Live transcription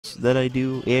that I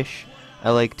do-ish. I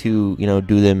like to,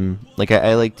 do them, like,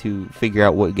 I like to figure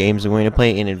out what games I'm going to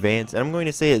play in advance. And I'm going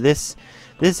to say that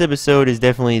this episode is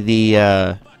definitely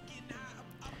the,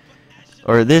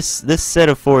 or this set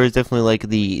of 4 is definitely like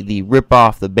the rip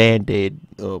off the Band-Aid.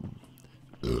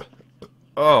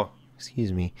 Oh,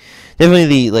 excuse me. Definitely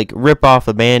the, like, rip off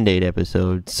the Band-Aid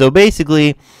episode. So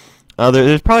basically,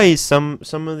 there's probably some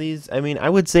of these. I mean, I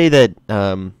would say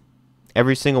that,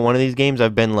 every single one of these games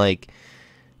I've been like,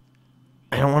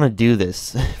 I don't want to do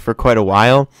this for quite a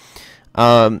while.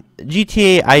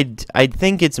 GTA, I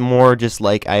think it's more just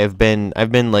like I've been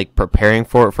like preparing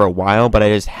for it for a while, but I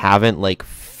just haven't like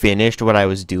finished what I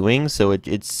was doing, so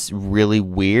it's really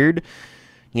weird,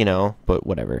 but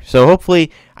whatever. So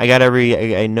hopefully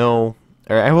I know,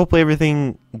 or hopefully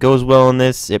everything goes well in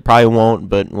this. It probably won't,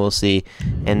 but we'll see.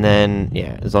 And then,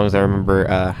 yeah, as long as I remember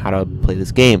how to play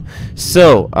this game.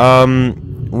 So,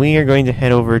 we are going to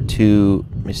head over to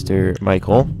Mr.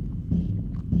 Michael.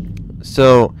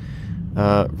 So,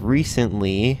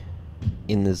 recently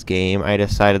in this game, I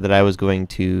decided that I was going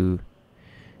to,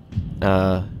 with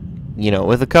a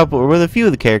few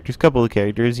of the characters,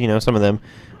 some of them.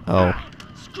 Oh.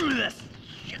 Screw this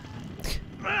shit.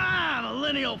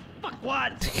 Millennial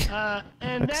fuckwad.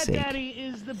 And that, sake. Daddy,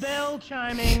 is the bell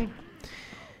chiming.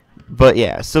 But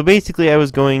yeah, so basically I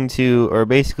was going to, or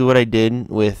basically what I did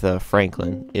with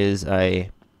Franklin is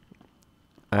I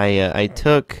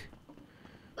took,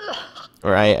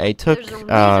 or I took, There's a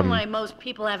reason why most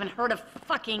people haven't heard of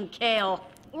fucking kale.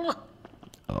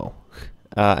 oh,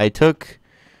 I took,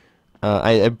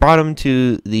 I brought him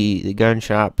to the gun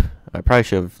shop. I probably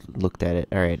should have looked at it.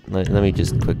 Alright, let me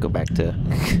just go back to,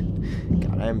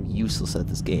 God, I'm useless at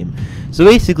this game. So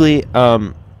basically,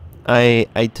 I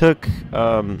took,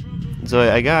 so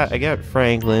I got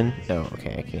Franklin. Oh,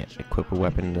 okay, I can't equip a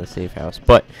weapon in the safe house.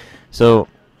 But, so,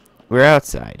 we're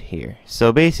outside here.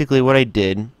 So basically what I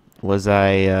did was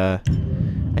I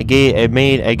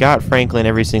got Franklin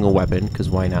every single weapon, because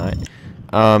why not?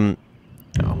 Oh,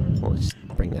 well, let's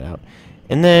bring that out.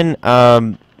 And then,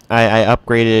 I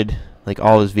upgraded, like,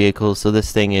 all his vehicles. So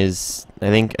this thing is, I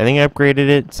think I upgraded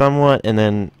it somewhat, and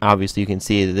then obviously you can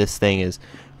see that this thing is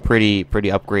pretty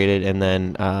upgraded. And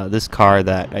then this car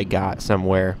that I got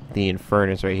somewhere, the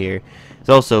Infernus right here, is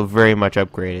also very much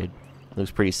upgraded.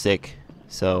 Looks pretty sick.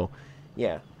 So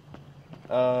yeah,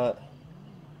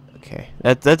 okay,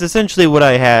 that's essentially what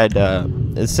I had,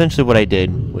 essentially what I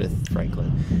did with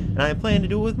Franklin, and I plan to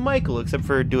do it with Michael, except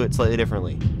for do it slightly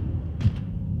differently.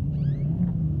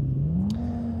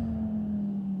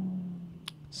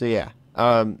 So yeah,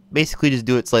 basically just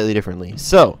do it slightly differently.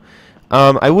 So,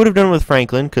 I would have done it with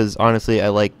Franklin, because honestly I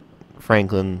like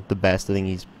Franklin the best. I think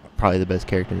he's probably the best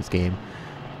character in this game.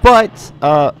 But,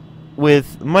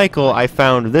 with Michael, I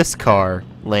found this car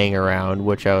laying around,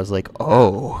 which I was like,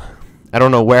 oh. I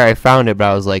don't know where I found it, but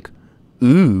I was like,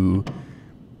 ooh.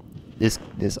 This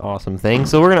awesome thing.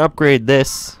 So we're going to upgrade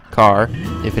this car,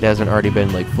 if it hasn't already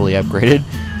been, like, fully upgraded.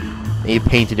 Maybe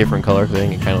paint a different color, because I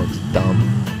think it kind of looks dumb.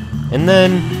 And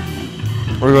then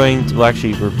we're going to, well,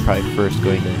 actually, we're probably first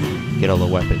going to get all the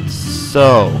weapons.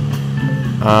 So,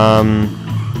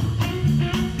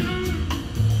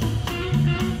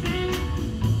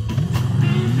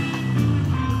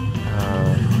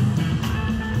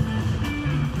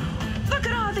 Look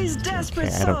at all these desperate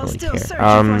okay, I don't souls really still care.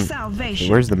 searching for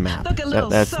salvation. Where's the map? Look at little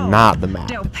That's Soul, not the map.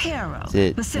 Del Perro, Is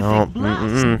it? Pacific No.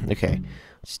 Bluffs. Okay.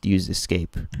 Just use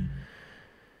escape.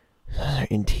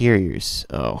 Interiors.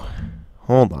 Oh.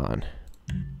 Hold on.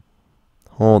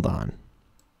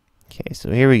 Okay,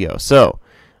 so here we go. So,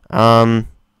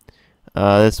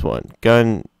 this one.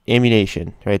 Gun,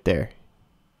 ammunition, right there.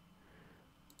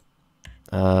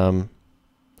 Or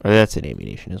that's an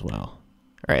ammunition as well.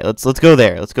 Alright, let's go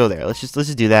there. Let's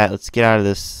just do that. Let's get out of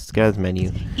this. Let's get out of this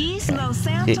menu.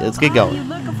 Okay, let's get going.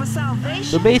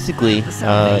 So basically,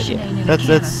 yeah,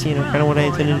 that's kind of what I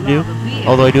intended to do.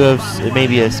 Although I do have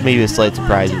maybe a slight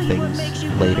surprise of things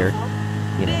later,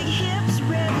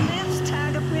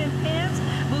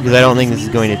 because I don't think this is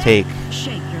going to take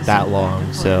that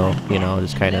long. So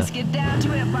just kind of.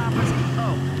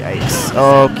 Yikes.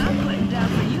 Okay.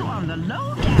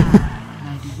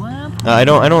 I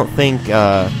don't think, or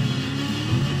I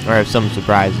have some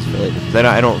surprises for later, because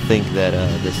I don't think that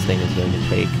this thing is going to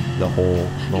take the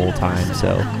whole time.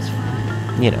 So,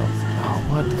 oh,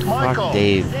 what the fuck,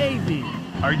 Dave? Davey.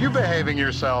 Are you behaving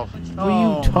yourself? What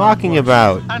are you talking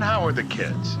about? And how are the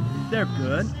kids? They're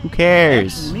good. Who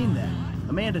cares? I mean that.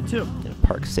 Amanda too.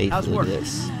 Park safely. How's Look work? at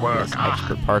this. Work. Yes,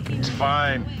 expert parking. It's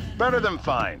fine. Better than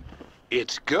fine.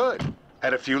 It's good.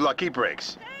 Had a few lucky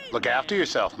breaks. Look after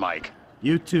yourself, Mike.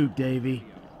 You too, Davey.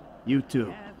 You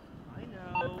too.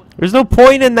 There's no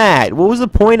point in that. What was the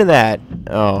point of that?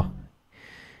 Oh.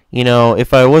 You know,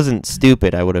 if I wasn't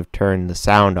stupid, I would have turned the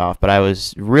sound off, but I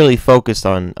was really focused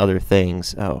on other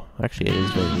things. Oh, actually, it is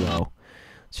very low.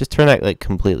 Let's just turn that, like,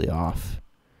 completely off.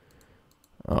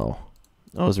 Oh.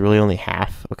 Oh, it's really only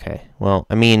half? Okay. Well,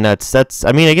 I mean, I forgot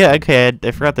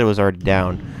that it was already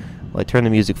down. Well, I turned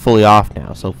the music fully off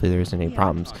now, so hopefully there isn't any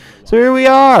problems. So here we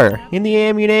are, in the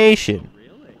ammunition.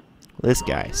 This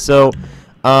guy. So,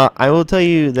 I will tell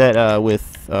you that,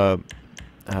 with,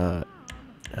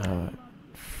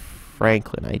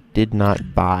 Franklin, I did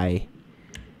not buy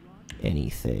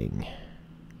anything.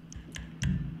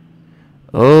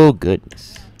 Oh,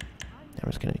 goodness. I'm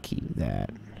just gonna keep that.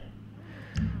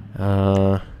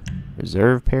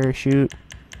 Reserve parachute.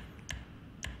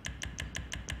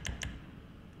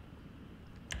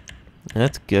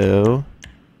 Let's go.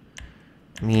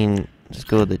 I mean, just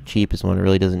go with the cheapest one. It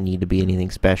really doesn't need to be anything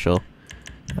special.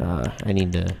 I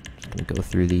need to just gonna go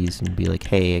through these and be like,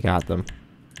 hey, I got them.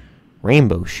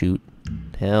 Rainbow chute.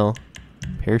 Hell.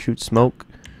 Parachute smoke.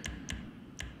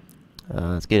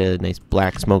 Let's get a nice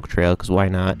black smoke trail, because why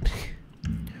not?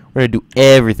 We're going to do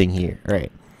everything here.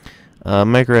 Alright.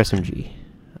 Micro SMG.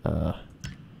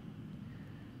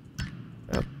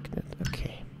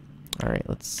 Okay. Alright,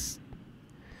 let's...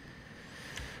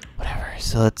 Whatever.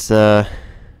 So let's, This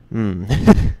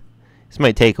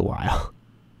might take a while.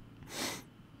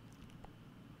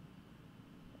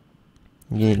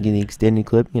 Get the extended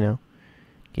clip, you know.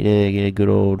 Get a good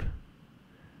old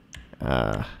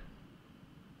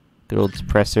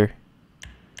suppressor.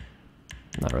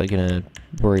 I'm not really gonna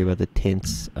worry about the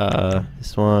tints.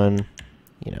 This one,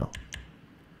 you know.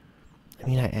 I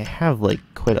mean, I have like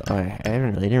quite a, I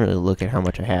didn't really look at how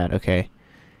much I had. Okay,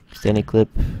 extended clip.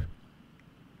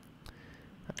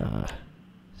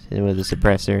 Sitting with the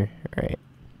suppressor. All right,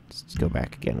 let's go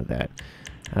back again with that.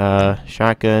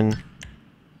 Shotgun.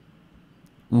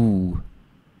 Ooh.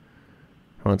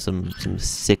 I want some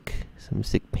sick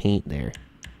paint there.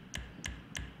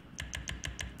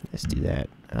 Let's do that.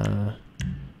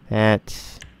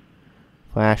 That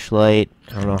flashlight.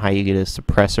 I don't know how you get a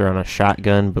suppressor on a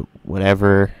shotgun, but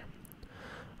whatever.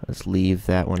 Let's leave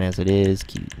that one as it is.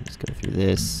 Let's go through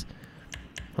this.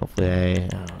 Hopefully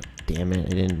oh damn it, I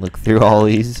didn't look through all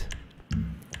these.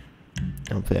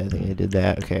 Hopefully I think I did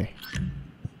that. Okay.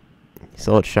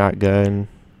 Assault shotgun.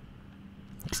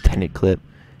 Extended clip.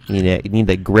 You need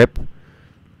that grip.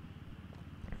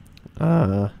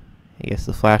 I guess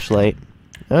the flashlight.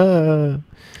 Yeah,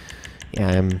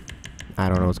 I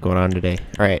don't know what's going on today.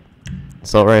 Alright.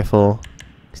 Assault rifle.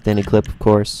 Extended clip, of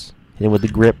course. Hit him with the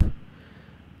grip.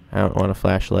 I don't want a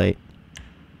flashlight.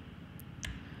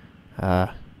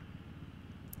 Shall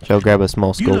grab a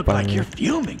small scope. You look on like here. you're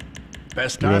fuming.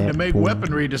 Best time to make boom.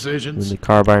 weaponry decisions. With the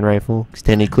carbine rifle.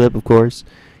 Extended clip, of course.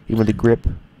 Hit him with the grip.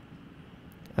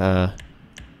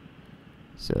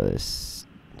 So this,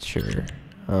 sure.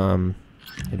 I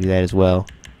do that as well.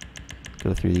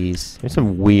 Go through these. There's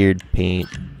some weird paint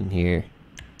in here.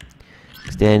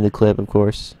 Extend the clip, of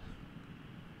course.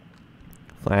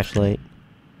 Flashlight.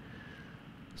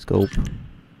 Scope.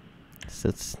 So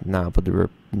let's not put the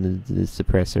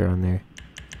suppressor on there.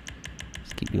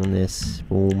 Just keep doing this.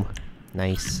 Boom.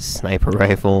 Nice sniper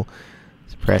rifle.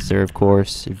 Suppressor, of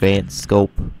course. Advanced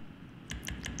scope.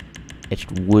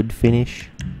 Etched wood finish.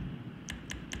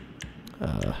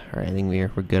 Alright, I think we're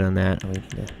good on that. We need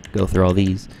to go through all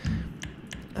these.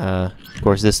 Of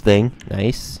course, this thing.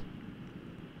 Nice.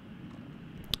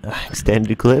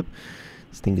 Extended clip.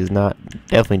 This thing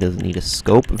definitely doesn't need a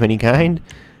scope of any kind.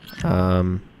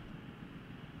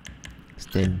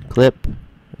 Extended clip.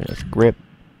 Nice grip.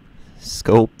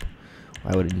 Scope.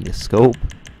 Why would it need a scope?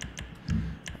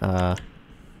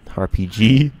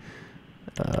 RPG.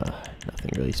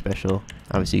 Nothing really special.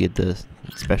 Obviously, you get the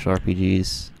special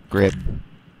RPGs. Grip.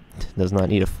 Does not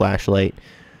need a flashlight.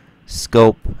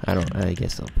 Scope. I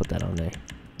guess I'll put that on there.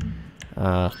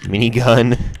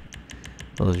 Minigun.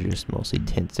 Those are just mostly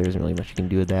tints. There isn't really much you can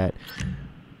do with that.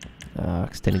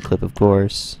 Extended clip, of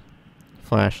course.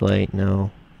 Flashlight.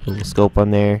 No. Put a little scope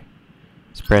on there.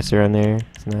 Suppressor on there.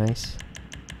 It's nice.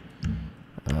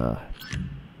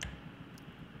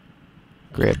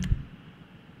 Grip.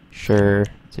 Sure.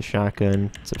 It's a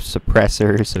shotgun. It's a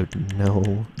suppressor, so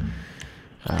no.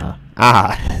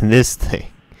 This thing.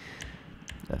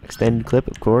 Extended clip,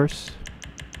 of course.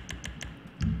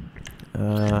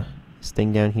 This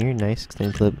thing down here, nice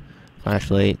extended clip.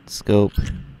 Flashlight, scope,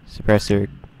 suppressor.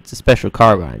 It's a special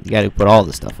carbine. You gotta put all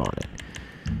the stuff on it.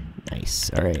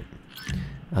 Nice. Alright.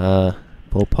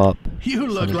 Bullpup. You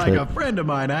look extended like clip. a friend of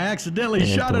mine I accidentally And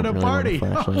shot at don't a really want a party.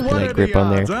 flashlight. Put What that are grip the on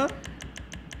there. odds, huh?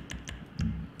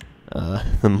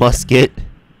 The musket.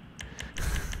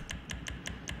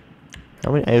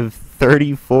 How many? I have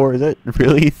 34. Is that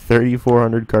really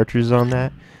 3,400 cartridges on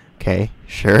that? Okay,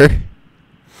 sure.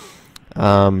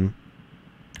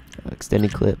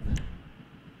 Extended clip.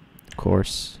 Of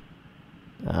course.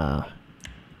 Nah,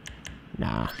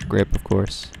 grip, of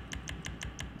course.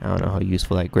 I don't know how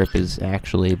useful that grip is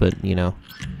actually, but you know.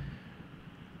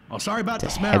 Oh, sorry about the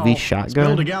It's a smell. heavy shotgun?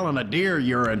 Spilled a gallon of deer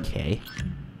urine. Okay.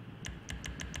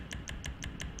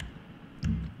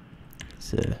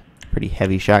 It's a pretty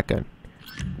heavy shotgun.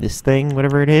 This thing,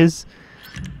 whatever it is,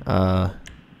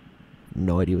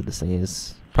 no idea what this thing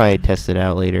is. Probably test it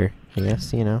out later, I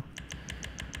guess, you know.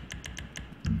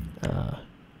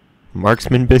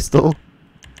 Marksman pistol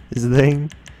is the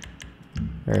thing.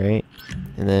 Alright.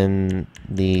 And then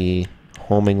the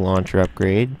homing launcher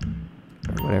upgrade,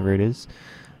 or whatever it is.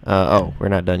 Oh, we're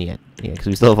not done yet. Yeah, because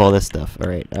we still have all this stuff.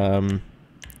 Alright,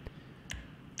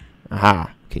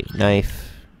 aha. Okay, knife.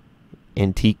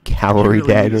 Antique cavalry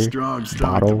dagger.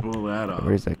 Bottle.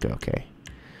 Where does that go? Okay.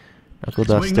 Knuckle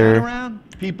duster.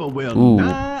 People will Ooh.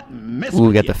 not mess Ooh, we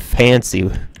with got you. the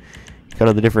fancy. Got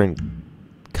all the different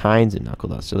kinds of knuckle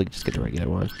duster. Let's just get the regular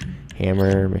one.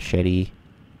 Hammer, machete,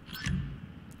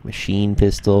 machine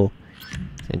pistol,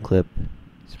 and clip,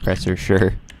 suppressor,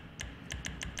 sure.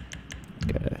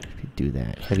 Gotta do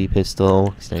that. Heavy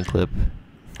pistol, extend clip,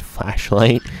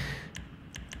 flashlight,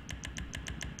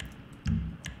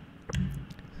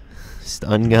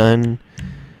 stun gun,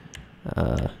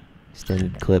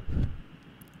 extended clip.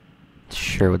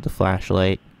 Sure, with the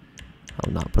flashlight.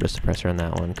 I'll not put a suppressor on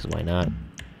that one because why not?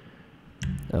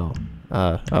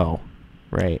 Oh,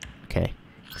 right. Okay,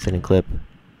 extended clip.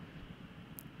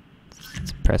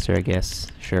 Suppressor, I guess.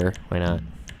 Sure, why not?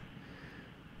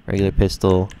 Regular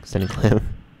pistol, extended clip.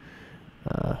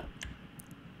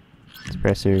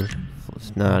 Suppressor,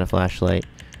 not a flashlight.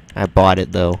 I bought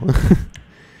it though.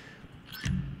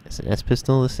 It's an S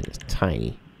pistol. This thing is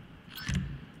tiny.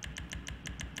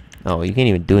 Oh, you can't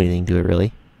even do anything to it,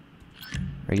 really.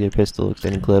 Regular pistol,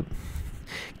 extended clip.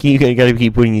 You gotta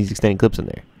keep putting these extended clips in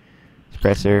there.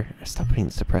 Suppressor. Stop putting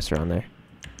the suppressor on there.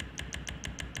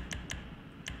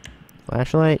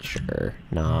 Flashlight? Sure.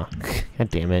 Nah. God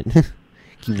damn it.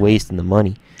 Keep wasting the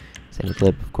money. Extended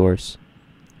clip, of course.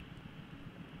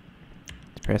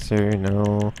 Suppressor,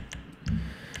 no.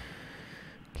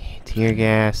 Okay, tear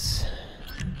gas.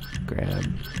 Grab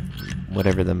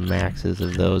whatever the max is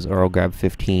of those, or I'll grab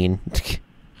 15.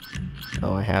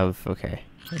 Oh, I have, okay.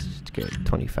 Let's just get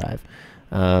 25.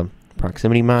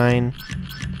 Proximity mine.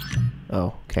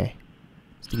 Oh, okay.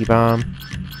 Sticky bomb.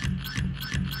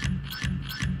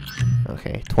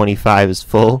 Okay, 25 is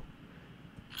full.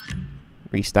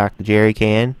 Restock the jerry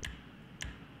can.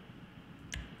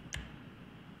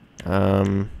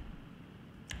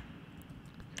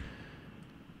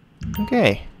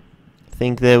 Okay. I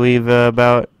think that we've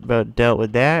about dealt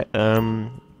with that.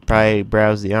 Probably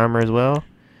browse the armor as well.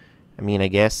 I mean, I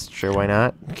guess, sure, why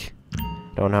not?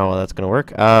 Don't know how well that's gonna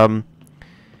work. And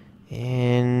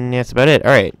that's about it.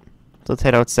 Alright, so let's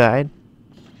head outside.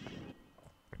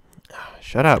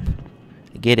 Shut up.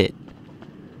 I get it.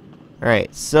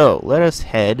 Alright, so let us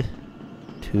head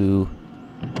to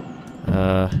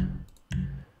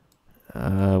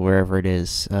wherever it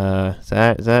is. Is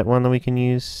that one that we can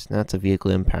use? That's a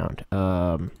vehicle impound.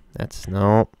 That's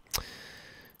no.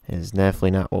 It is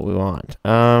definitely not what we want.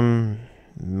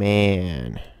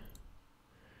 Man.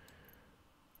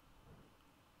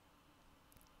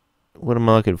 What am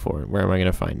I looking for? Where am I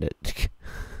gonna find it?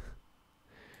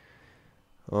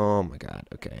 Oh my god,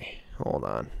 okay. Hold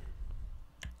on.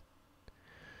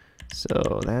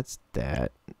 So that's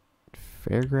that.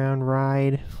 Fairground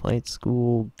ride, flight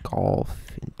school, golf.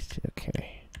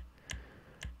 Okay.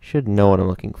 Should know what I'm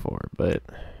looking for, but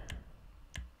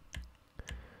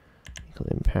vehicle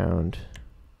impound.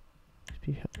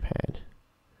 Pad.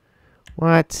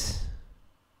 What?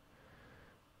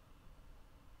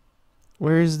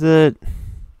 Where's the? I'm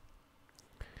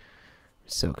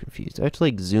so confused. Do I have to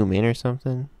like zoom in or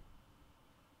something?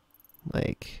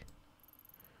 Like.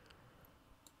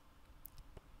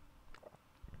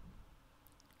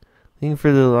 Looking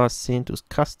for the Los Santos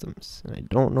Customs, and I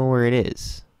don't know where it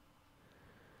is.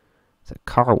 It's a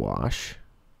car wash.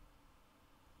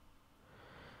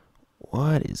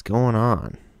 What is going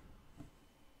on?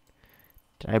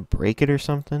 Did I break it or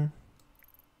something?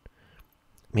 I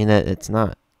mean, that it's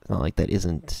not like that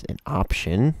isn't an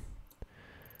option.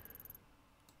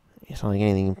 It's not like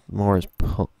anything more is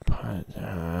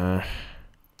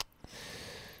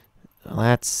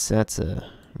that's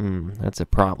a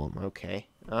problem. Okay.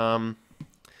 I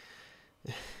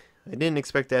didn't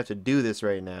expect to have to do this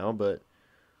right now, but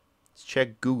Let's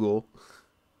check Google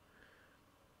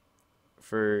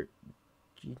for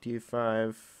GTA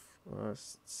 5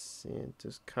 Los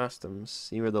Santos Customs.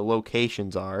 See where the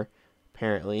locations are,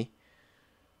 apparently.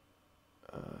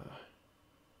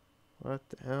 What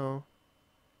the hell?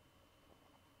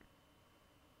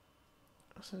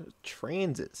 What's a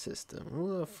transit system?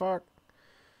 Who the fuck?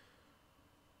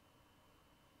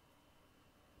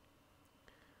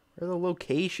 Where are the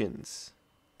locations?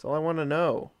 That's all I want to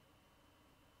know.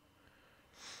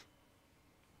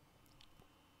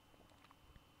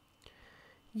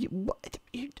 What?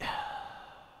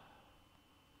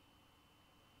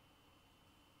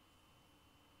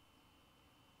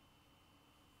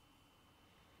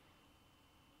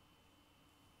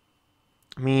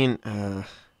 I mean,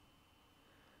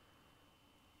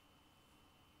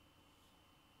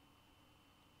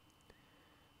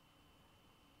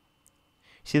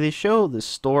 see, they show the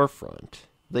storefront.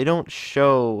 They don't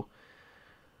show.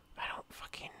 I don't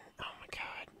fucking. Oh my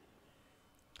god.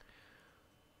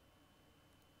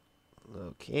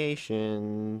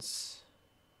 Locations.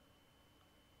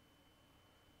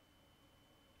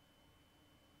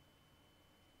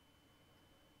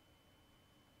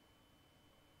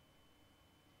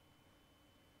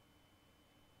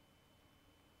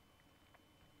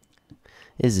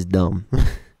 This is dumb. I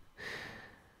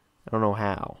don't know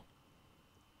how.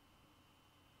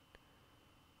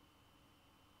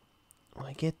 Well,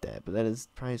 I get that, but that is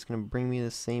probably just going to bring me to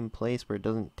the same place where it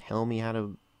doesn't tell me how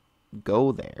to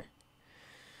go there.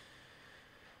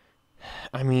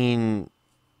 I mean,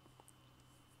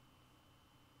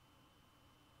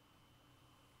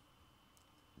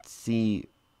 see,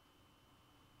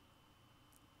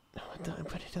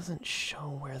 but it doesn't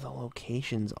show where the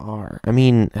locations are. I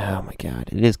mean, oh my god,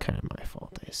 it is kind of my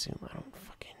fault, I assume. I don't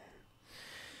fucking...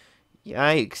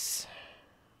 Yikes.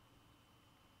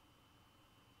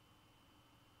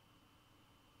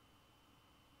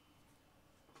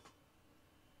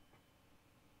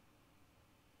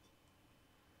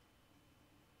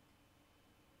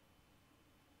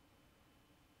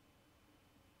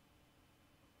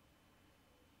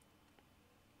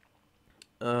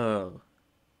 Oh.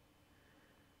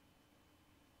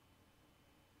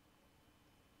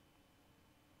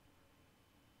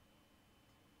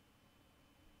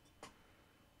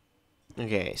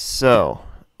 Okay, so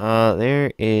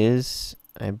there is,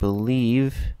 I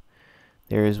believe,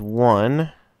 there is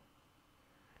one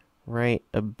right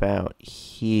about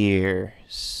here.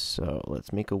 So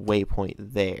let's make a waypoint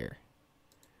there.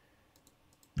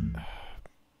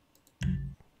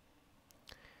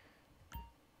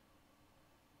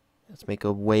 Let's make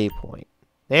a waypoint.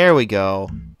 There we go.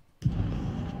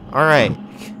 All right.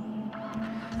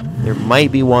 There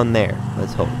might be one there.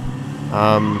 Let's hope.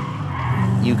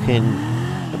 You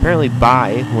can apparently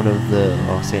buy one of the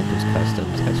Los Santos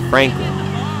Customs as Franklin,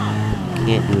 but you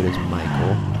can't do it as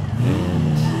Michael.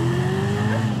 And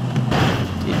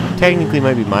it technically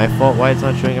might be my fault why it's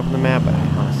not showing up on the map, but I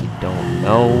honestly don't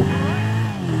know.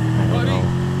 I don't know.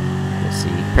 We'll see.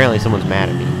 Apparently someone's mad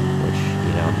at me, which,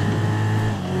 you know,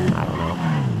 I don't know.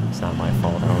 It's not my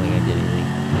fault. I don't think I did anything.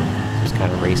 Just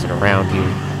kind of racing around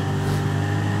here.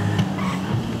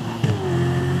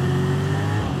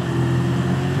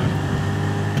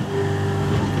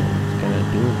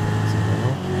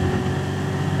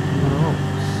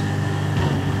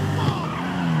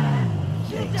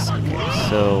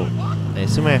 So, I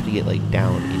assume I have to get, like,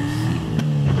 down in here.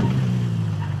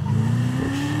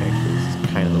 Which, actually,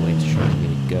 is kind of the way it's trying me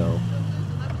to go.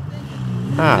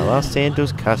 Ah, Los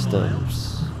Santos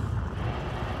Customs.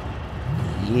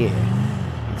 Yeah.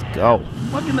 Let's go.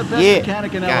 What can the best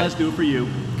mechanic in LS do for you?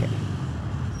 Okay.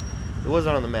 It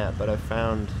wasn't on the map, but I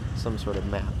found some sort of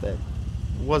map that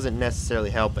wasn't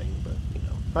necessarily helping, but, you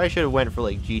know. Probably should have went for,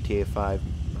 like, GTA 5, I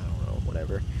don't know,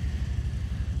 whatever.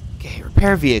 Okay,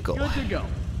 repair vehicle. Good to go.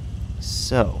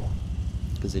 So,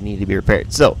 because it needed to be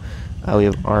repaired. So, we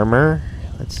have armor.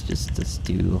 Let's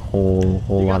do a whole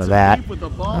lot of that.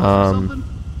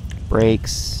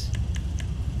 Brakes,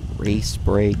 race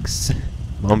brakes,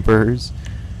 bumpers,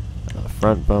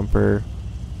 front bumper.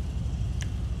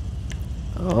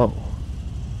 Oh,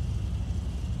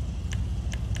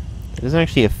 it doesn't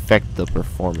actually affect the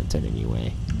performance in any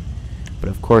way, but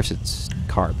of course it's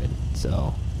carbon,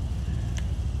 so.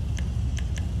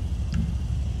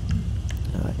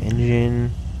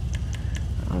 Engine,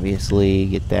 obviously,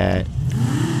 get that.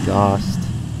 Exhaust,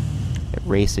 get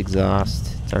race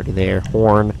exhaust, it's already there.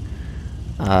 Horn,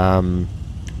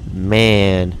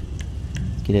 man,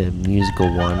 let's get a musical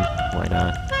one, why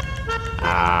not?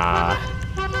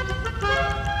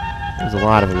 There's a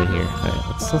lot of them in here. Alright,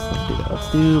 let's not do that. Let's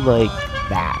do like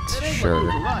that,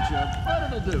 sure.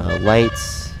 That'll do.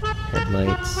 Lights,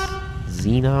 headlights,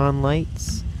 xenon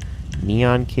lights,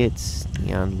 neon kits,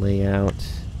 neon layout,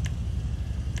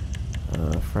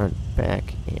 front,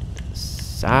 back, and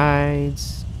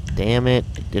sides. Damn it,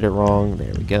 I did it wrong.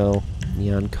 There we go.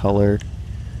 Neon color,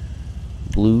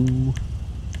 blue.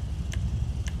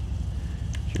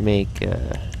 Should make,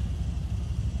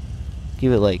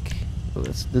 give it like,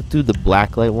 let's do the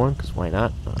black light one, because why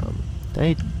not? Did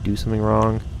I do something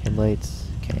wrong? Headlights?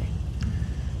 Okay.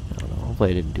 I don't know.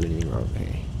 Hopefully I didn't do anything wrong.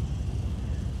 Okay.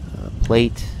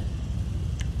 Plate.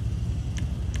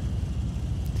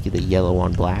 Let's get the yellow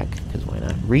on black, because why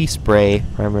not? Respray,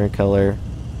 primary color.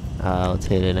 Let's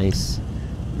hit a nice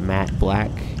matte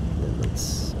black. And then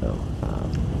let's,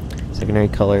 secondary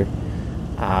color.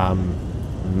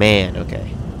 Man,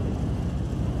 okay.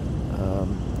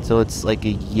 So it's like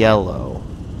a yellow.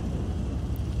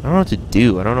 I don't know what to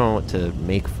do. I don't know what to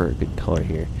make for a good color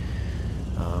here.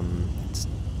 Let's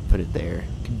put it there.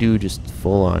 Could do just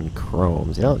full-on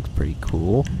chromes. That looks pretty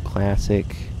cool.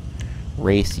 Classic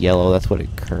race yellow. That's what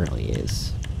it currently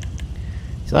is.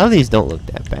 So a lot of these don't look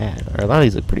that bad. Or a lot of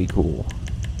these look pretty cool.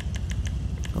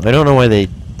 I don't know why the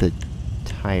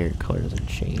tire color doesn't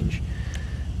change.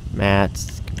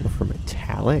 Mattes. Go for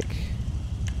metallic.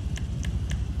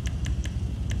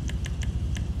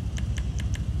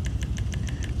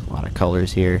 A lot of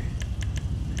colors here.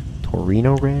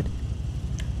 Torino red,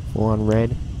 full on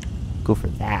red. Go for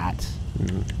that.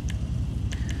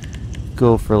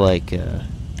 Go for like a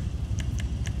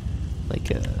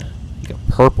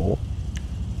purple,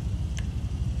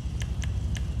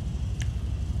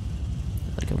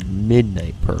 like a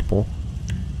midnight purple.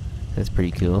 That's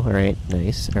pretty cool. All right,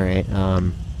 nice. All right,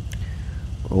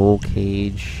 roll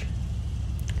cage.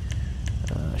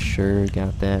 Sure,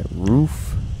 got that.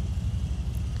 Roof.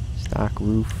 Stock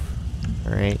roof.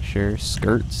 Alright, sure.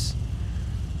 Skirts.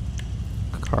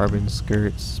 Carbon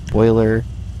skirts. Spoiler.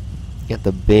 Got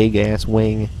the big ass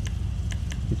wing.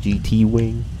 The GT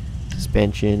wing.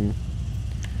 Suspension.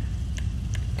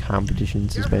 Competition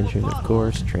suspension, of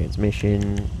course.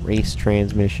 Transmission. Race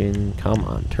transmission. Come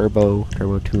on. Turbo.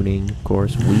 Turbo tuning, of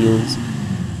course. Wheels.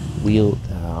 Wheel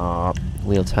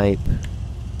type.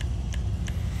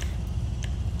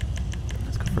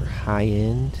 Let's go for high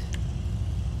end.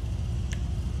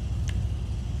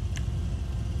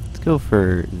 Go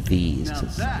for these. Now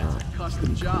that's a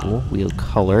custom job. Cool. Wheel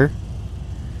color.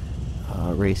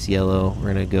 Race yellow. We're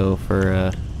gonna go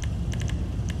for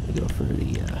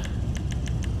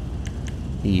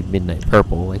the midnight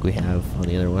purple, like we have on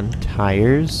the other one.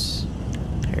 Tires.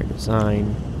 Tire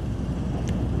design.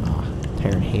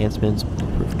 Tire enhancements.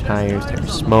 Bulletproof tires. Tire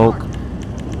smoke.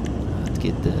 Let's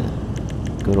get the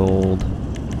good old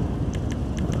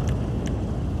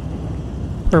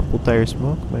purple tire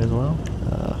smoke. Might as well.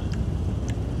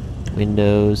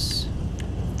 Windows,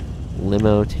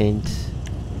 limo tint.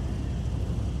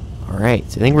 Alright,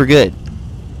 so I think we're good.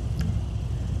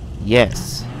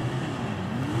 Yes.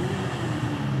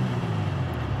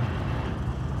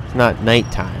 It's not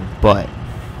nighttime, but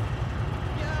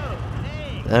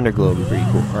the underglow would be pretty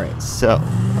cool. Alright, so,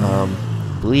 I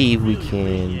believe we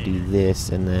can do this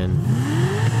and then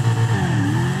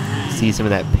see some of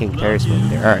that pink tire smoke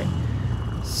there. Alright.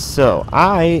 So,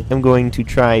 I am going to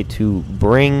try to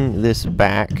bring this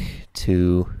back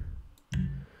to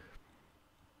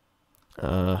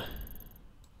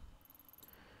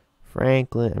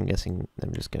Franklin. I'm guessing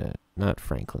I'm just gonna, not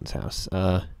Franklin's house,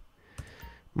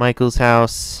 Michael's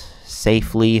house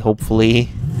safely, hopefully.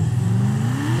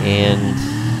 And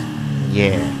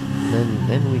yeah,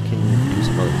 then we can do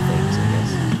some other things, I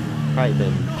guess. Probably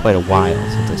been quite a while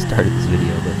since I started this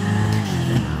video, but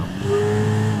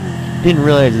didn't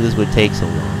realize that this would take so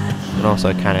long. And also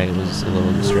I kind of was a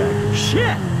little distracted.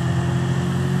 Shit!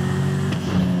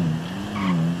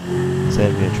 So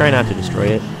I'm gonna try not to destroy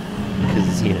it,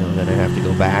 because you know then I have to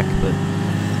go back. But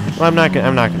well, I'm not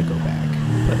gonna go back.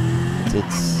 But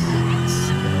it's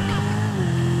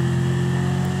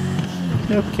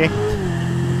okay.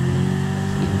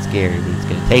 It's even scary, but it's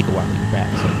gonna take a while to get back.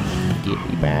 So get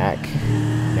me back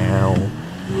now.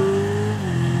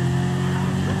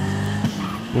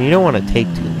 And you don't want to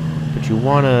take too long, but you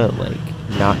want to like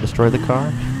not destroy the car.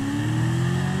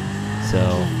 So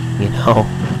you know.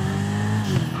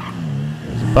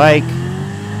 There's a bike.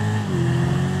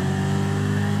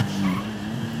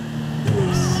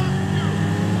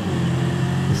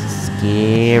 This is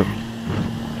scary.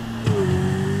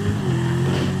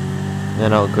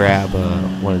 Then I'll grab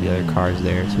one of the other cars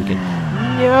there, so we can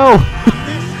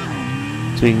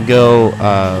so we can go,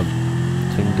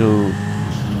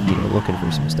 you know, looking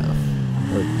for some stuff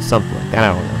or something like that.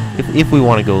 I don't know if we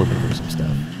want to go looking for some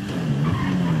stuff.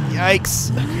 Yikes.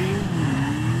 Okay.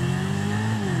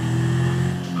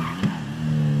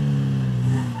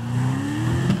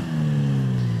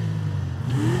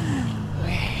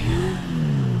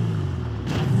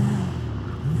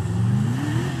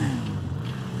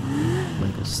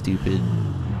 Like a stupid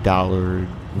dollar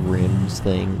rims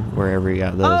thing, wherever you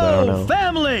got those, I don't know.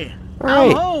 Family!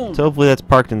 Alright, so hopefully that's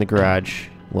parked in the garage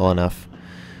well enough.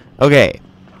 Okay,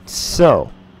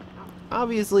 so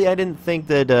obviously I didn't think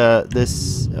that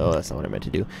this... Oh, that's not what I meant to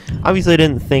do. Obviously I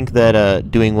didn't think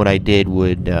that doing what I did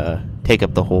would take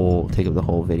up the whole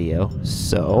video.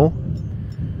 So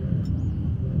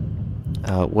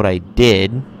what I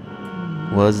did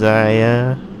was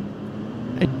I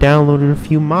downloaded a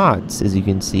few mods, as you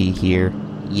can see here.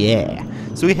 Yeah.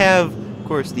 So we have, of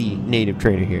course, the native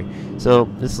trainer here. So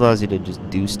this allows you to just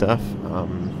do stuff.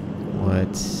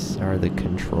 What are the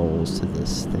controls to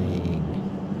this thing?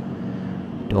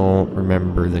 Don't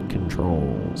remember the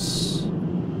controls.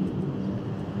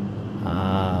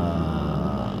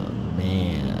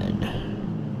 Man.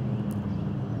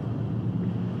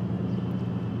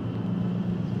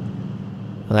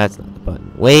 Well, that's not the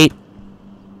button. Wait.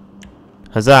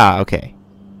 Huzzah, okay.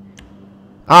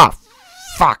 Ah,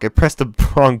 fuck, I pressed the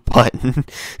wrong button.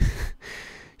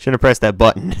 Shouldn't have pressed that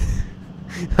button.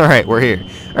 Alright, we're here.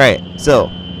 Alright, so,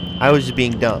 I was just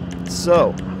being dumb.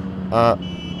 So,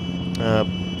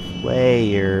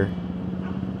 player.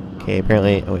 Okay,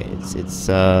 apparently, oh wait, it's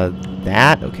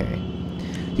that? Okay.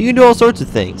 You can do all sorts of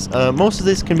things. Most of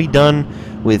this can be done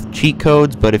with cheat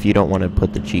codes, but if you don't want to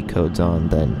put the cheat codes on,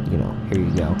 then, you know, here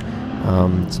you go.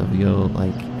 So if you go,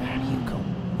 like, how do you go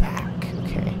back?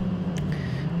 Okay.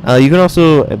 You can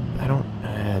also, I don't,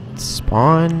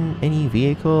 spawn any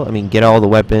vehicle. I mean, get all the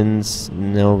weapons,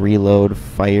 no reload,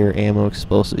 fire, ammo,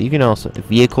 explosive. You can also,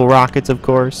 vehicle rockets, of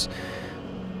course.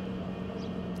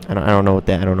 I don't know what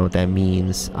that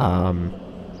means. I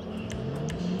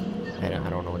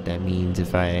don't know what that means.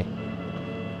 If I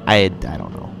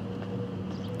don't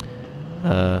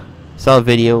know. Saw a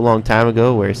video a long time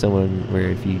ago where if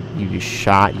you just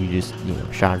shot,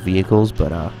 shot vehicles,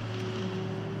 but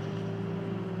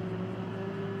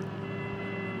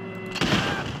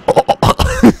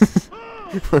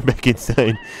we're back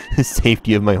inside the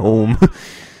safety of my home.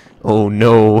 Oh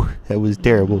no, that was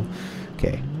terrible.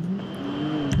 Okay.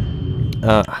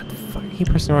 Fuck, I keep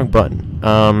pressing the wrong button.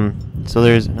 So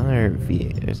there's another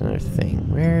thing.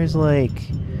 Where's, like,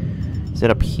 is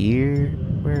it up here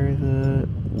where the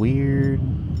weird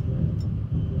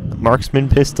marksman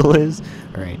pistol is?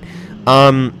 Alright.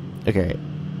 Okay.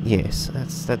 Yes,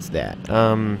 that's that.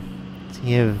 So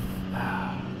you have,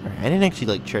 alright, I didn't actually,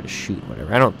 like, try to shoot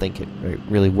whatever. I don't think it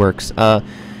really works.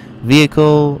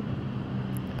 Vehicle,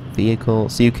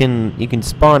 so you can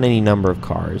spawn any number of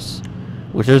cars,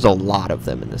 which there's a lot of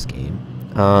them in this game.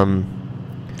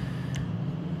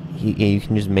 You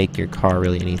can just make your car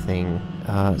really anything.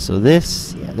 So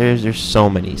this, yeah, there's so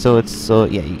many. So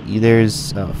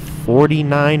there's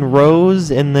 49 rows,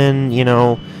 and then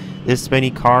this many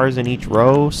cars in each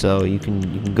row. So you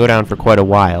can go down for quite a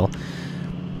while.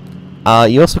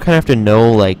 You also kind of have to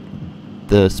know, like,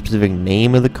 the specific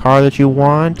name of the car that you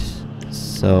want.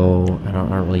 So I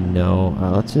don't really know.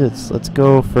 Let's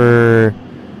go for.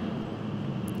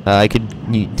 You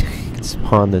can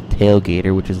spawn the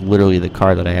tailgater, which is literally the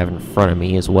car that I have in front of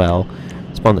me as well.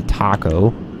 Spawn the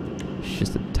taco. It's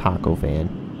just a taco van.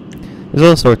 There's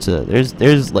all sorts of.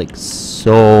 There's like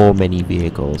so many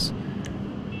vehicles.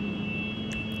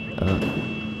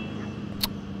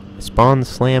 Spawn the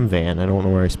slam van. I don't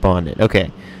know where I spawned it.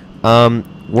 Okay.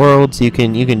 Worlds. You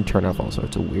can turn off all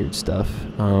sorts of weird stuff.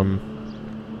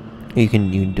 You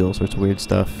can do all sorts of weird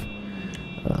stuff.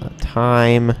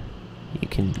 Time. You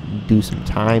can do some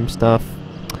time stuff.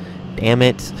 Damn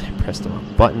it. I pressed the wrong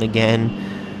button again.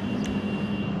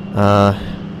 You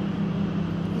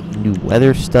can do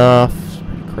weather stuff. It's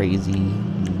pretty crazy.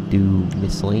 You can do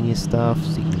miscellaneous stuff.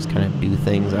 So you can just kind of do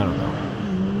things. I don't know.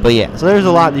 But yeah, so there's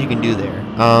a lot that you can do there.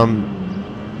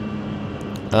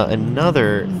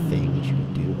 Another thing that you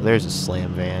can do. There's a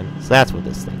slam van. So that's what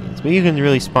this thing is. But you can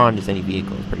really spawn just any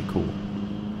vehicle. It's pretty cool.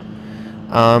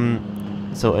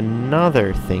 So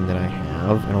another thing that I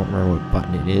have, I don't remember what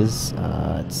button it is.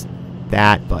 It's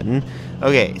that button.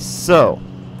 Okay, so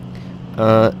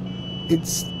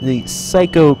it's the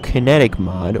psychokinetic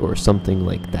mod or something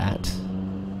like that,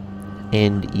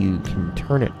 and you can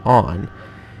turn it on,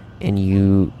 and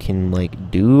you can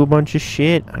like do a bunch of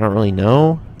shit. I don't really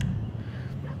know.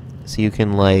 So you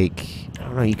can like, I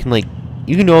don't know. You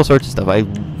can do all sorts of stuff. I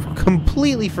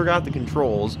completely forgot the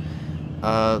controls.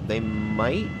 They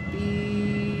might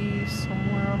be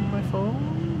somewhere on my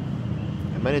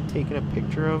phone. I might have taken a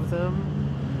picture of them.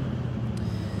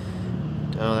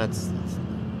 Oh, that's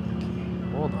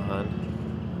okay. Hold on.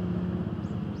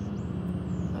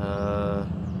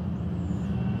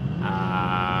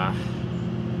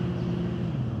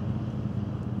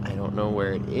 I don't know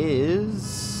where it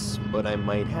is, but I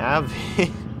might have it.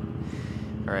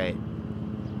 Alright.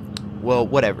 Well,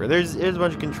 whatever. There's a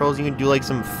bunch of controls. You can do like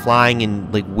some flying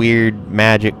and like weird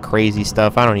magic crazy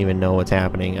stuff. I don't even know what's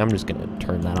happening. I'm just gonna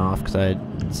turn that off because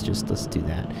let's do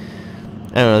that.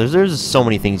 I don't know. There's so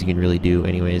many things you can really do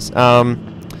anyways. Alright,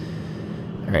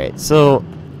 so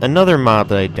another mod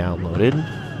that I downloaded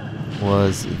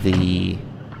was the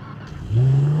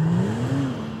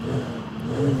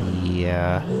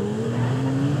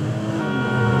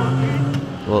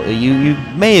well, you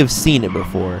may have seen it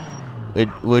before,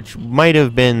 which might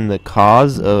have been the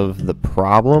cause of the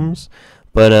problems,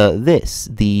 but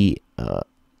the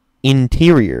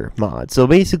interior mod. So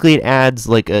basically it adds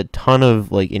like a ton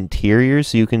of like interiors,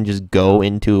 so you can just go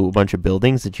into a bunch of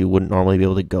buildings that you wouldn't normally be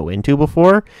able to go into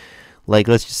before. Like,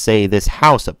 let's just say this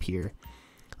house up here.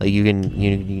 Like, you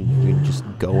can just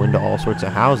go into all sorts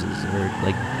of houses or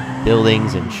like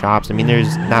buildings and shops. I mean,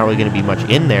 there's not really going to be much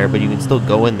in there, but you can still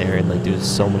go in there and like there's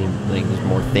so many, like there's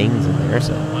more things in there,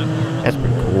 so that's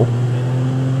pretty cool.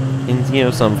 In, you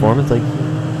know, some form, it's like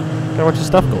got a bunch of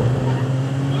stuff going on.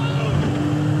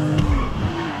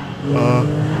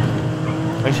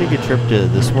 I should get a trip to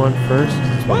this one first.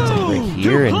 This one's like right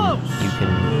here, and you can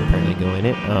apparently go in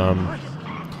it.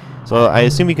 So I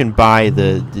assume you can buy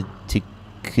the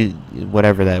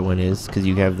whatever that one is, because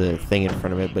you have the thing in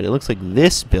front of it. But it looks like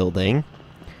this building,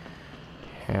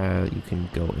 you can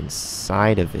go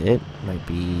inside of it. Might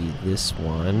be this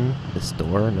one. This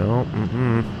door? No.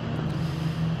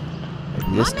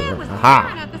 Maybe this door.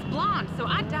 Aha!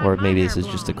 Or maybe this is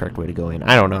just the correct way to go in.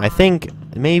 I don't know. I think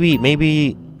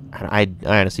maybe I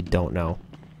honestly don't know.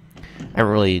 I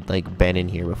haven't really like been in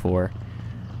here before.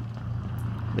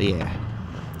 But yeah.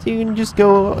 So you can just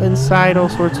go inside all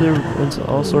sorts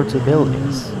of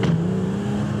buildings.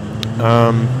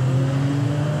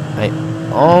 I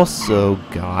also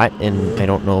got, and I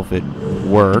don't know if it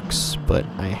works, but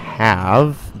I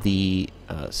have the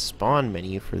spawn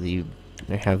menu for I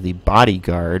have the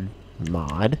bodyguard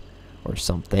mod or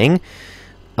something.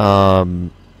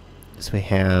 So we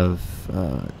have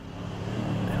I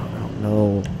don't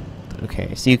know.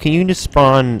 Okay, so you can just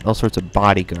spawn all sorts of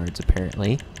bodyguards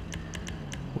apparently,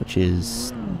 which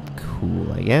is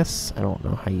cool, I guess. I don't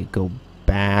know how you go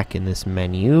back in this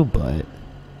menu, but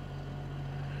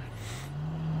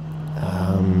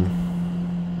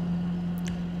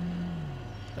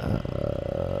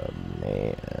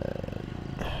man.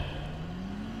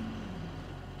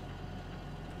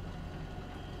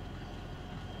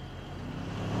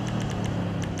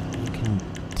 You can,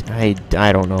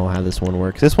 I don't know how this one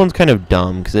works. This one's kind of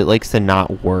dumb because it likes to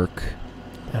not work.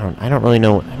 I don't really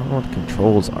know. I don't know what the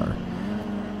controls are.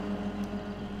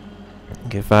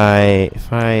 Like if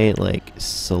I like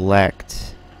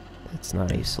select, it's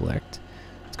not a select.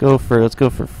 Let's go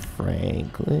for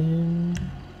Franklin.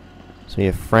 So we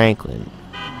have Franklin.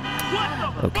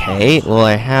 Okay, well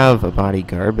I have a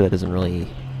bodyguard, but that doesn't really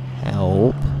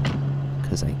help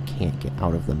because I can't get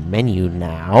out of the menu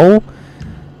now.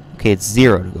 Okay, it's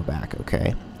 0 to go back.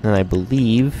 Okay. And I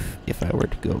believe if I were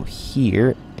to go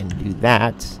here and do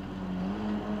that,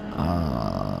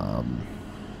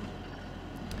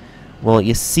 well,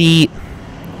 you see,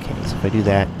 okay, so if I do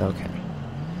that, okay,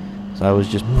 so I was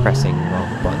just pressing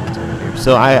wrong buttons over here.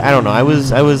 So I don't know. I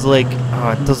was like,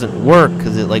 oh, it doesn't work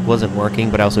because it like wasn't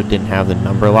working, but I also didn't have the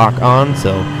number lock on,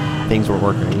 so things weren't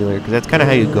working either. Because that's kind of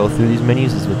how you go through these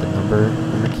menus, is with the number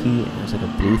key. And there's like a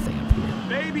blue thing up here.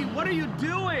 Baby, what are you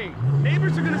doing?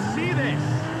 Neighbors are gonna see this.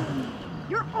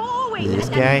 You're always This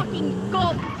at guy? that fucking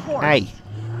golf course. Hey,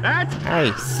 That's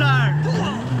hey, sir.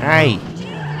 hey.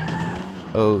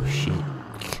 Oh shit.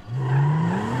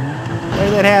 Why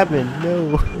did that happen?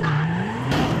 No.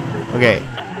 Okay,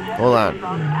 hold on.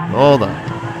 Hold on.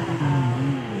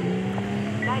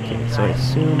 Okay, so I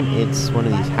assume it's one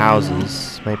of these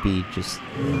houses. Might be just,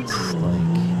 it's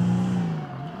like...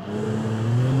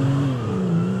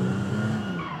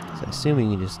 So I assume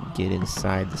you can just get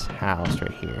inside this house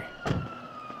right here.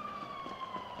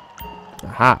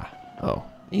 Aha! Oh,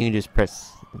 you can just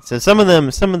press... So some of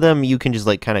them you can just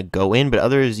like kind of go in, but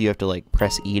others you have to like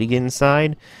press E to get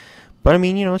inside. But I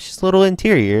mean, you know, it's just a little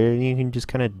interior. You can just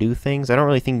kind of do things. I don't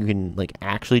really think you can like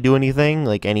actually do anything,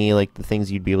 like any like the things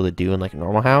you'd be able to do in like a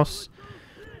normal house,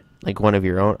 like one of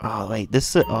your own. Oh wait,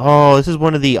 this is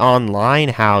one of the online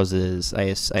houses.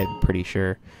 I'm pretty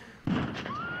sure.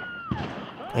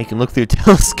 You can look through a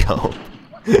telescope.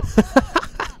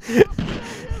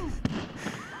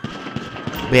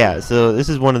 But yeah, so this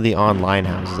is one of the online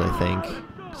houses, I think.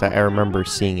 Because I remember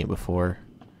seeing it before.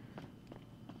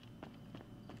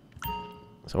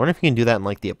 So I wonder if you can do that in,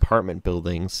 like, the apartment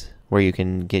buildings. Where you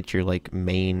can get your, like,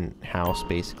 main house,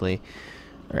 basically.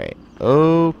 Alright.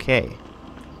 Okay.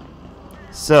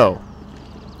 So.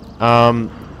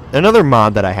 Another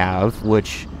mod that I have,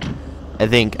 which I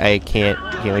think I can't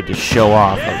wait to show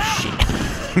off. Oh, shit.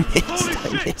 I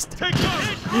missed.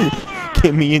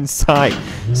 Get me inside.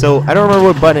 So, I don't remember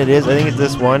what button it is. I think it's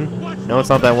this one. No, it's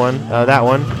not that one. That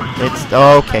one. It's...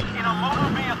 Oh, okay.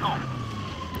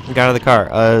 Got out of the car.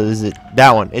 Is it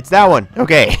that one? It's that one.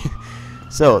 Okay.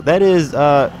 So, that is,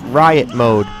 riot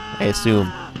mode, I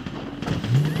assume.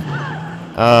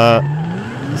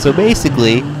 So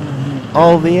basically,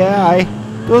 all the AI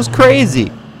goes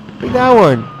crazy. Like that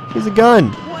one. Here's a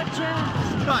gun.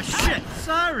 Oh shit,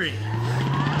 sorry.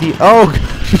 Oh,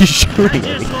 he's shooting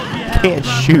at me. Can't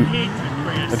shoot.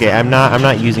 Okay, I'm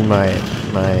not using my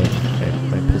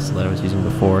pistol that I was using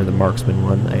before, the marksman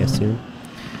one, I assume.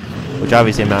 Which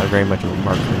obviously I'm not very much of a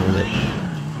marksman with it.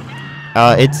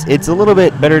 It's a little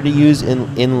bit better to use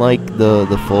in like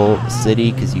the full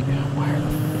city, because you. Where the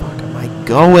fuck am I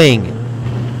going?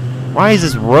 Why is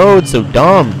this road so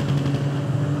dumb?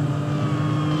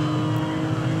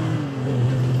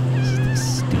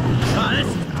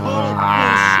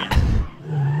 Ah.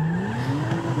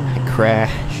 I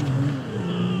crashed.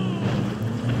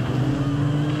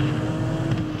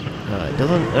 It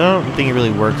doesn't. I don't think it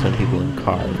really works on people in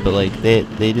cars, but like they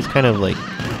just kind of like.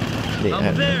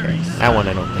 That one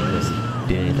I don't think this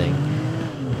did anything.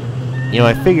 You know,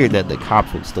 I figured that the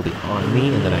cops would still be on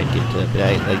me, and then I'd get to.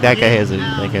 But like that guy has a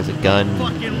gun.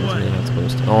 That's really not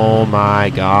supposed to. Oh my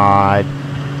god.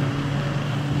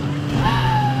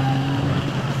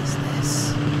 What is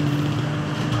this?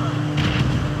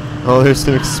 Oh, there's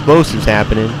some explosives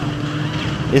happening.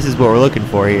 This is what we're looking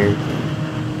for here.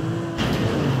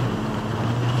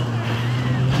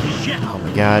 Oh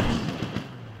my god.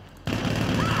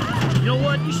 You know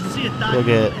what? You should see a doctor. Look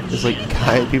at there's like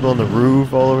people on the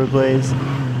roof all over the place.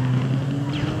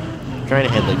 I'm trying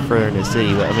to head like further into the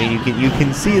city, but I mean you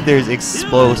can see that there's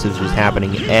explosives just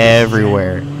happening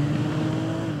everywhere.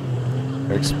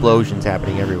 There are explosions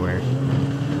happening everywhere.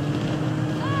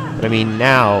 But I mean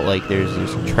now like there's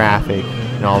some traffic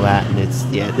and all that, and it's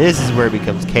this is where it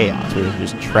becomes chaos, where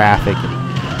there's just traffic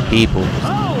and people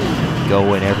just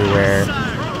going everywhere.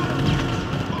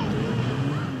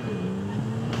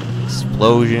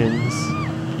 Explosions,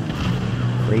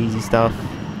 crazy stuff.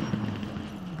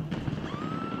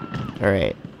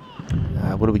 Alright,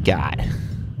 what do we got?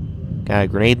 Got a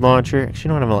grenade launcher. Actually,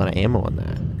 I don't have a lot of ammo on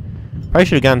that. Probably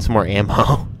should have gotten some more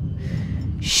ammo.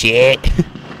 Shit.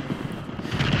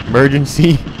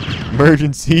 Emergency.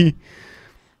 Emergency.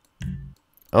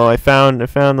 Oh, I found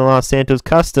the Los Santos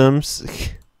Customs.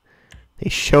 They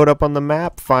showed up on the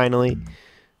map finally.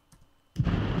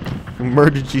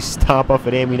 Emergency stop off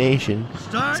at ammunition.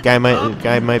 This guy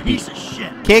might be.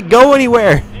 Can't go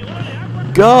anywhere.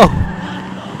 Go.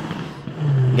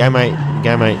 Guy might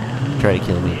try to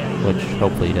kill me, which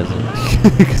hopefully he doesn't,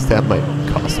 because that might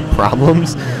cause some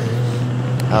problems.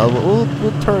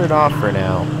 We'll turn it off for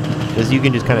now, because you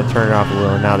can just kind of turn it off a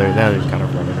little. Now they're just kind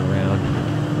of running around.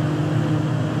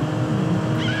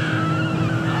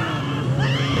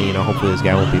 And, you know, hopefully this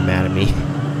guy won't be mad at me,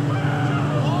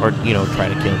 or you know, try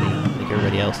to kill me.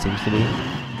 Everybody else seems to be.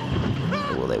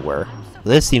 Well, they were.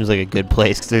 This seems like a good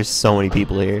place because there's so many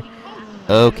people here.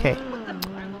 Okay.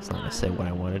 It's not gonna say what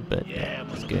I wanted, but yeah,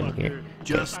 it's good here.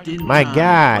 Okay. My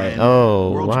guy.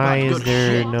 Oh, why is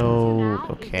there no?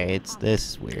 Okay, this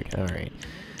is weird. All right.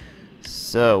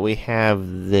 So we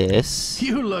have this.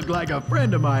 You look like a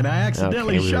friend of mine. I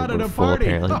accidentally shot at a full, party.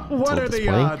 apparently. What are the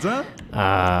odds,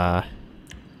 huh?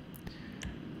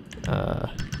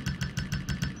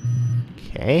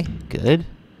 Okay, good.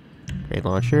 Grenade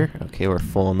launcher. Okay, we're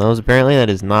full on those. Apparently, that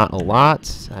is not a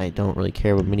lot. I don't really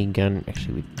care about minigun.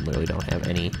 Actually, we literally don't have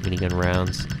any minigun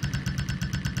rounds.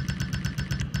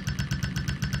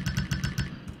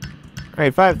 All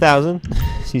right, 5,000.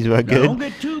 Seems about good. Don't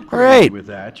get too crazy all right. with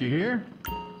that, you hear?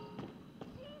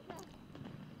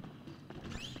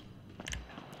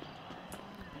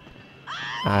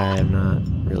 I'm not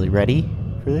really ready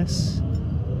for this.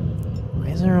 Why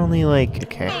is there only like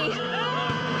okay?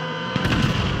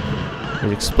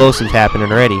 There's explosives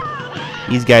happening already.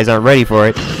 These guys aren't ready for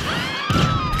it.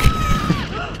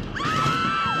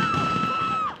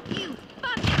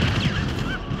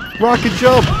 Rocket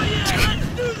jump!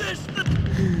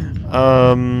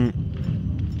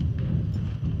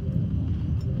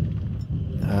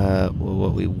 Well,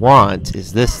 what we want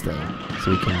is this thing.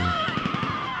 so we can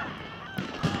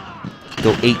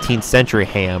go 18th century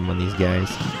ham on these guys.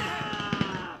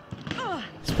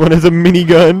 This one has a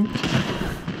minigun.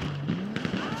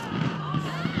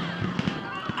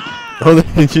 Oh,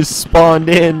 they just spawned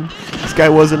in. This guy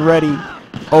wasn't ready.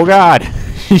 Oh god,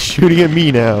 he's shooting at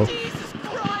me now. Jesus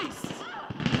Christ!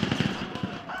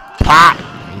 Pop!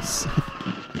 Nice.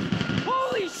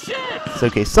 Holy shit! It's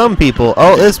okay, some people.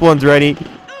 Oh, this one's ready.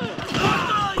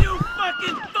 Oh, you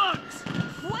fucking fucks!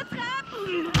 What's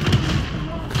happening?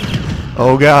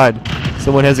 Oh god,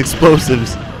 someone has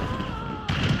explosives.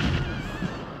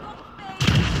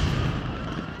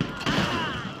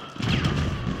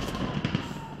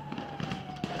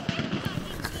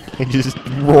 I just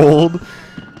rolled.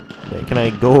 Okay, can I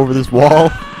go over this wall?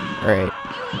 All right.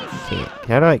 Okay.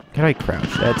 How do I crouch?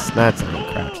 That's not even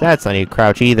crouch. That's not even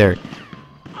crouch either.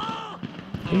 How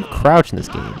do you crouch in this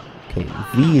game? Okay,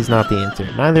 V is not the answer.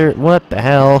 Neither. What the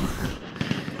hell?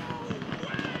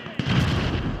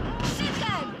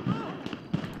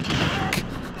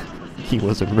 He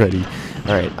wasn't ready.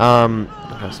 All right.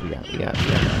 What else we got? We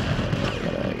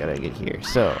gotta get here.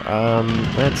 So,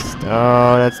 let's.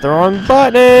 Oh, that's the wrong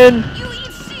button.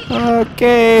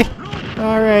 Okay.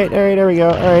 All right. There we go.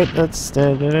 All right. Let's.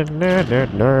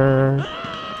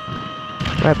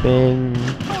 Weapon.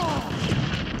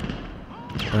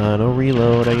 No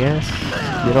reload, I guess.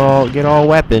 Get all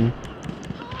weapon.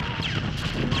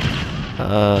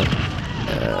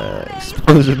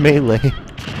 Explosive melee.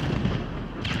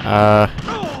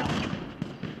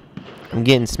 I'm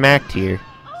getting smacked here.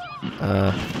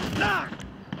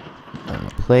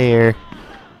 Player.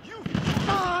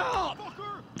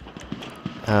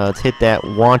 Let's hit that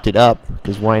wanted up,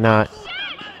 because why not?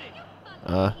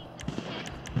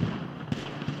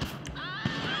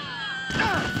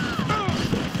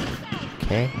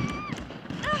 Okay.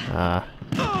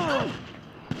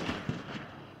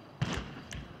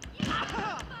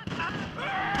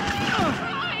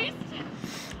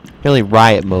 Apparently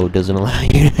riot mode doesn't allow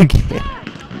you to get.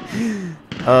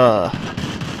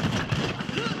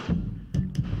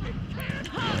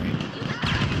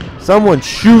 Someone's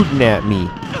shooting at me.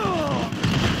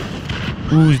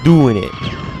 Who's doing it?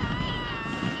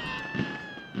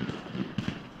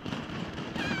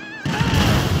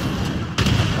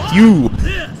 You.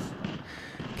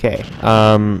 Okay.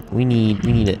 We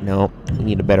need it. No, we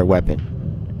need a better weapon.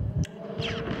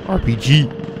 RPG.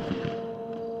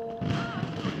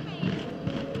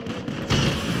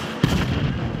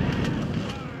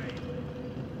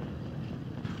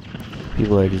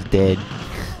 People are just dead.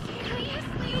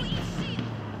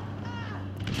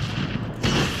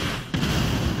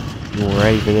 We're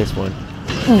ready for this one.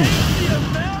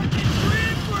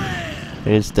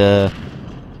 There's the.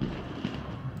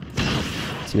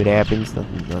 See what happens.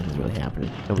 Nothing's really happening.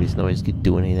 Nobody's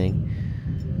doing anything.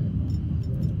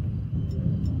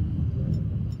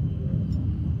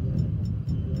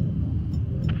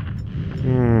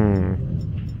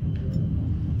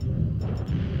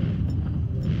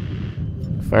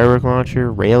 Firework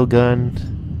launcher, railgun.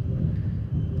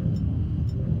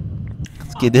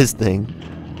 Let's get this thing.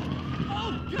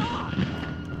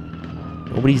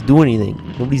 Nobody's doing anything.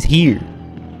 Nobody's here.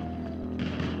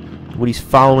 Nobody's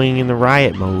following in the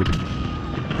riot mode.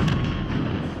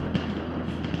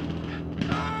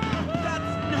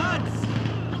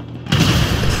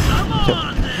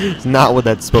 It's not what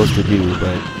that's supposed to do,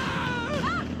 but.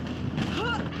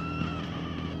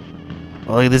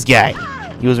 Oh, look at this guy.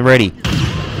 He wasn't ready.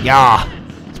 Yeah.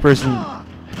 This person.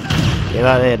 They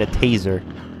thought they had a taser.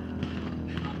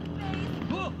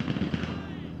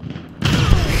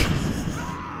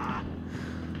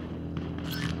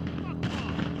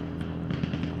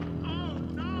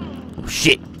 Oh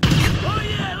shit. Oh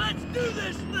yeah, let's do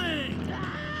this thing.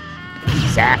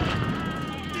 Zap.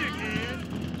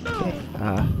 Okay.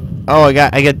 Oh, I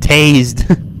got tased.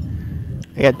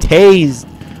 I got tased.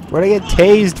 Where'd I get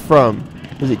tased from?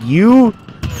 Was it you?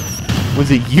 Was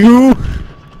it you?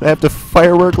 I have to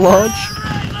firework launch?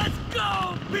 Alright, let's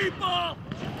go, people!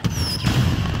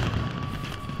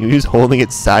 You're just holding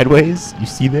it sideways? You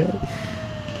see that?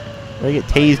 Where'd I get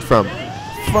tased from?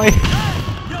 Fire!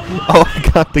 Oh, I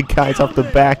got the guys off the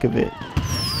back of it.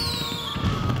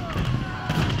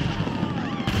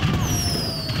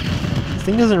 This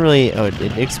thing doesn't really... Oh,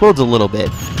 it explodes a little bit. You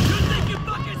think you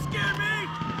fucking scare me?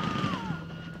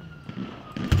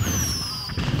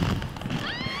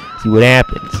 See what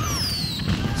happens.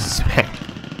 Smack.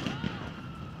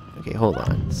 Okay, hold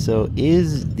on. So,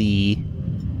 is the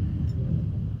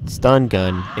stun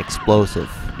gun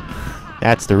explosive?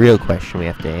 That's the real question we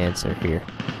have to answer here.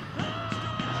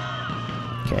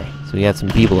 Okay, so we got some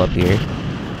people up here.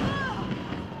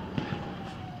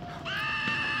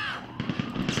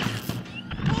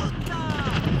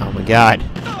 god.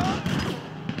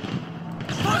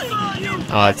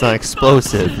 Oh, it's not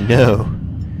explosive. No.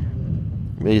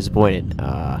 I'm really disappointed.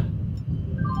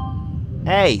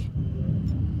 Hey!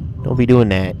 Don't be doing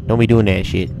that. Don't be doing that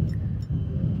shit.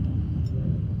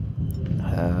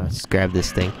 Let's grab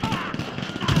this thing.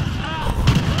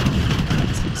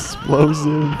 It's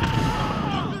explosive.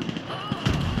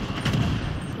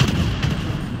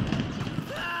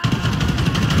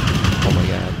 Oh my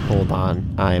god. Hold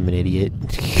on. I am an idiot.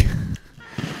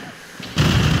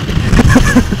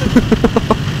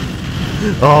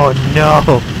 Oh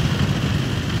no!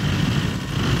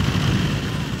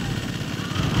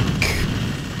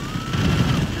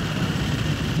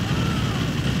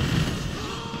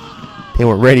 They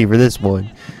weren't ready for this one.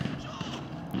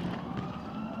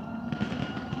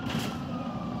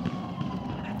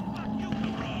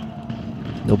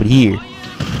 Nobody here.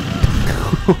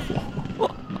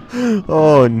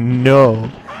 Oh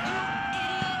no.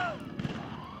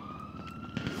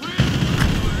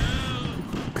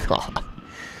 God.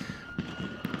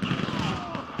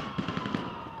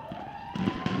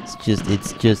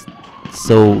 It's just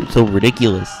so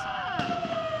ridiculous.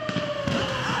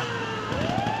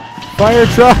 Fire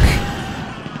truck!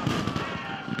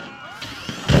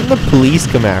 And the police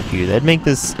come after you. That'd make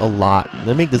this a lot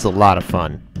of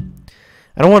fun.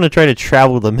 I don't want to try to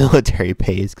travel to the military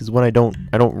base because I don't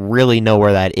really know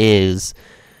where that is,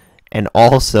 and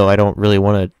also I don't really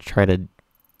want to try to.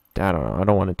 I don't know. I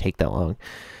don't want to take that long.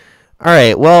 All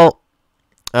right. Well,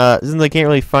 since I can't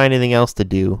really find anything else to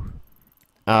do,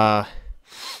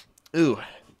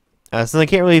 since I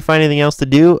can't really find anything else to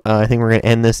do, I think we're gonna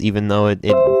end this, even though it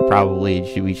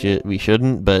probably we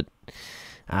shouldn't, but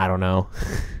I don't know.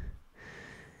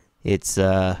 It's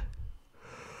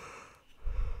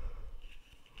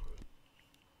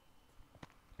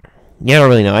yeah, I don't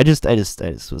really know. I just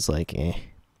was like, eh.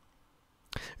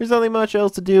 There's nothing much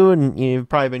else to do, and you've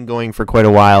probably been going for quite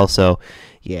a while, so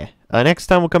yeah. Next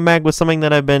time we'll come back with something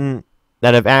that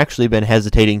I've actually been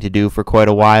hesitating to do for quite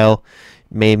a while.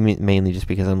 Mainly just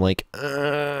because I'm like,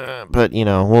 but you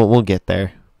know, we'll get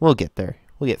there. We'll get there.